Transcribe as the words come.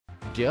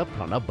Dear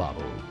Pranab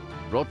Babu,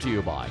 brought to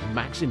you by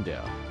Max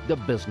India, the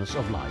business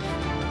of life.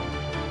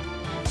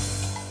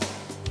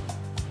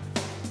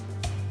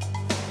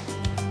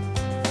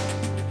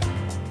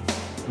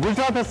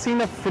 Gujarat has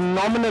seen a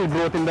phenomenal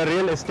growth in the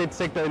real estate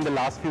sector in the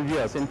last few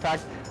years. In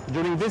fact,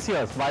 during this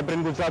year's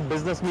Vibrant Gujarat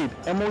Business Meet,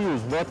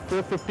 MOUs worth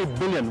 450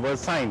 billion were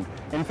signed.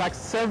 In fact,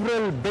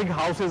 several big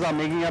houses are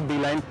making a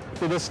beeline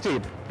to the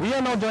state. We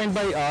are now joined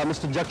by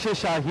Mr. Jakshay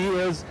Shah. He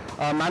is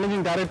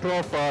Managing Director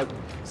of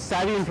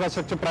Savvy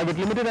Infrastructure Private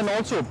Limited and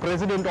also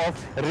President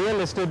of Real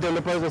Estate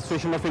Developers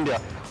Association of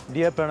India.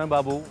 Dear Pranab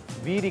Babu,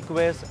 we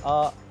request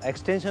an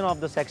extension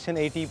of the Section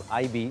 80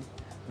 IB,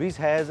 which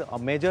has a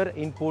major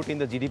input in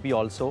the GDP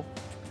also.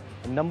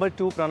 Number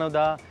two,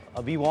 Pranada,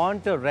 we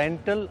want a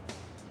rental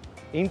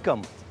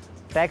income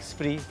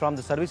tax-free from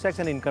the service tax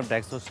and income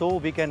tax, so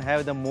we can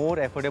have the more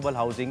affordable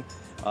housing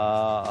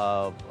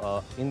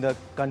in the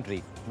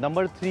country.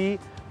 Number three,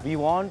 we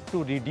want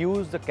to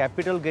reduce the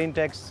capital gain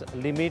tax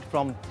limit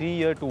from 3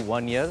 years to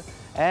 1 year,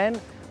 and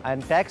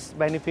tax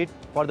benefit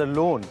for the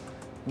loan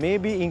may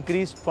be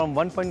increased from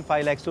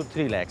 1.5 lakhs to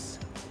 3 lakhs.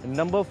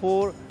 Number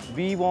four,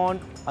 we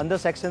want under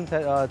Section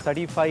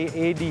 35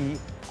 AD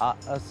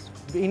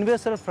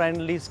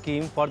investor-friendly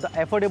scheme for the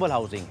affordable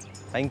housing.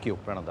 Thank you,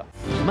 Pranada.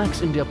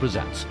 Max India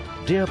presents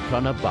Dear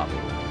Pranab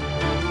Babu.